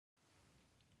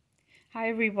Hi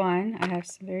everyone, I have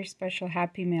some very special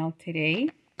happy mail today.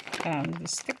 The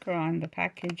sticker on the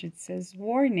package, it says,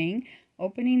 "Warning,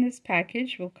 opening this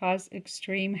package will cause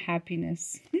extreme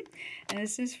happiness." And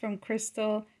this is from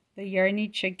Krystal, the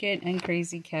Yarny Chicken and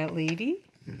Crazy Cat Lady.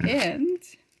 And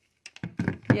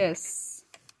yes,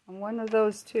 I'm one of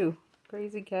those too,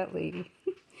 Crazy Cat Lady.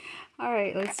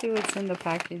 Alright, let's see what's in the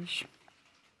package.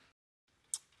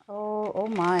 Oh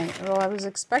my. Well, I was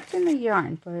expecting the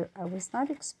yarn, but I was not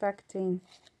expecting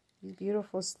these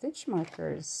beautiful stitch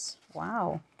markers.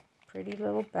 Wow. Pretty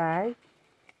little bag.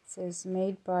 It says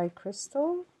made by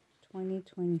Krystal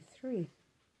 2023.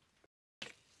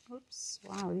 Oops.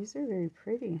 Wow, these are very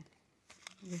pretty.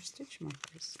 They're stitch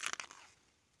markers.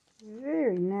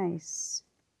 Very nice.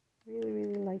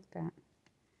 Really like that.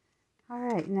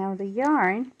 Alright, now the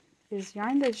yarn is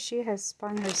yarn that she has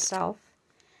spun herself.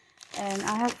 And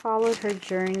I have followed her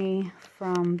journey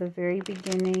from the very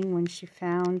beginning when she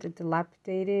found a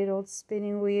dilapidated old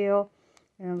spinning wheel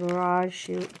in a garage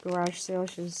sale.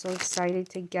 She was so excited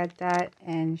to get that,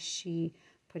 and she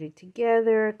put it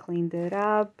together, cleaned it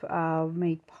up,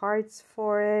 made parts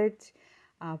for it,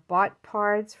 bought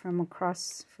parts from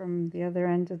the other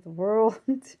end of the world.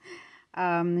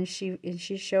 And she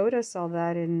showed us all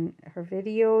that in her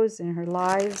videos, in her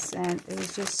lives, and it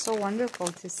was just so wonderful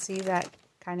to see that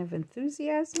kind of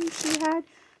enthusiasm she had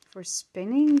for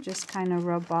spinning just kind of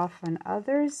rub off on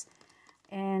others.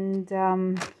 And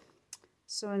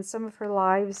so in some of her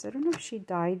lives, I don't know if she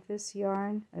dyed this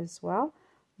yarn as well,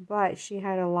 but she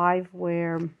had a live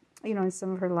where, you know, in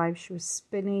some of her lives she was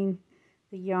spinning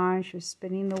the yarn, she was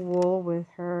spinning the wool with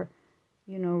her,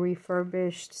 you know,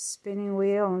 refurbished spinning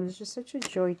wheel, and it was just such a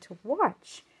joy to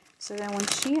watch. So then when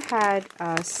she had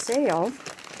a sale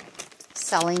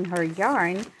selling her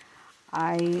yarn,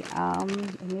 I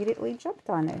immediately jumped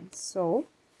on it. So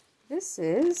this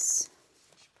is,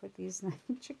 I should put these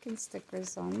chicken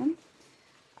stickers on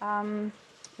them.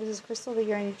 This is Krystal the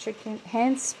Yarny Chicken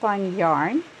hand-spun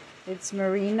yarn. It's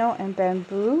merino and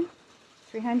bamboo,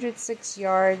 306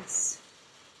 yards,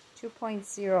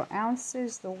 2.0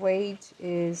 ounces. The weight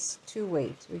is 2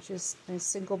 weight, which is a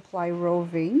single ply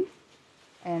roving.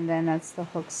 And then that's the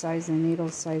hook size and needle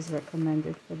size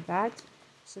recommended for that.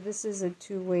 So this is a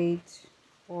 2 weight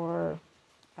or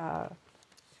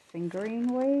fingering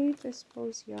weight, I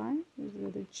suppose, yarn. There's a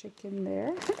little chicken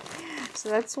there. So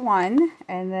that's one.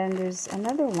 And then there's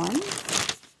another one.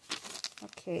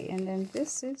 Okay, and then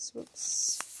this is,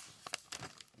 whoops.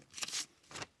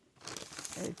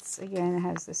 It's, again, it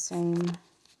has the same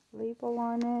label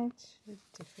on it. With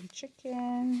different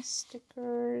chicken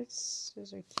stickers.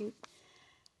 Those are cute.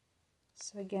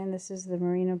 So again, this is the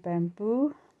merino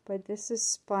bamboo, but this is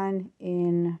spun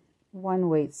in 1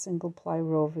 weight single ply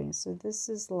roving. So this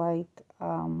is like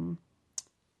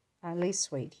a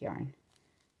lace weight yarn,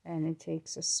 and it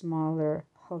takes a smaller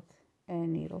hook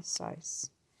and needle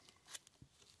size.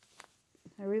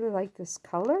 I really like this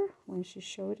color when she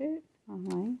showed it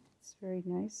online. It's very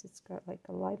nice. It's got like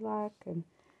a lilac and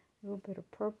a little bit of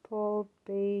purple,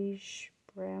 beige,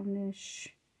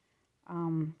 brownish.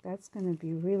 That's going to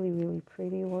be really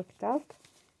pretty worked up.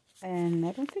 And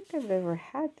I don't think I've ever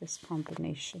had this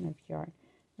combination of yarn,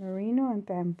 merino and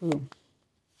bamboo.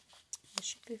 It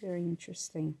should be very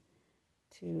interesting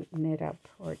to knit up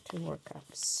or to work up.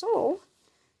 So,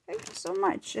 thank you so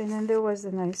much. And then there was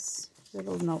a nice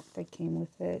little note that came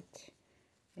with it.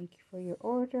 Thank you for your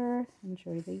order.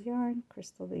 Enjoy the yarn.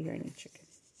 Krystal the Yarny Chicken.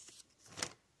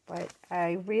 But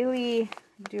I really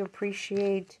do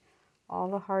appreciate all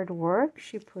the hard work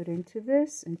she put into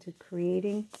this, into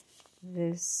creating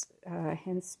this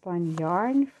hand-spun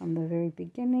yarn from the very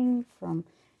beginning, from,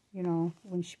 you know,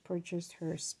 when she purchased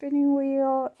her spinning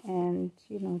wheel, and,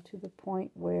 you know, to the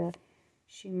point where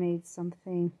she made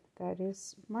something that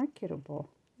is marketable.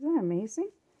 Isn't that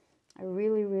amazing? I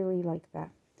really like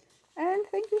that. And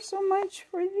thank you so much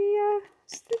for the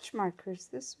stitch markers.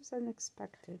 This was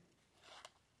unexpected.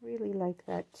 Really like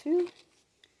that too.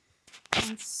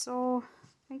 And so,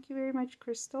 thank you very much,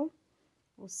 Krystal.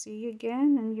 We'll see you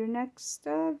again in your next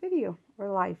video or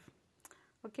live.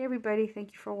 Okay, everybody,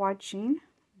 thank you for watching.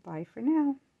 Bye for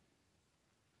now.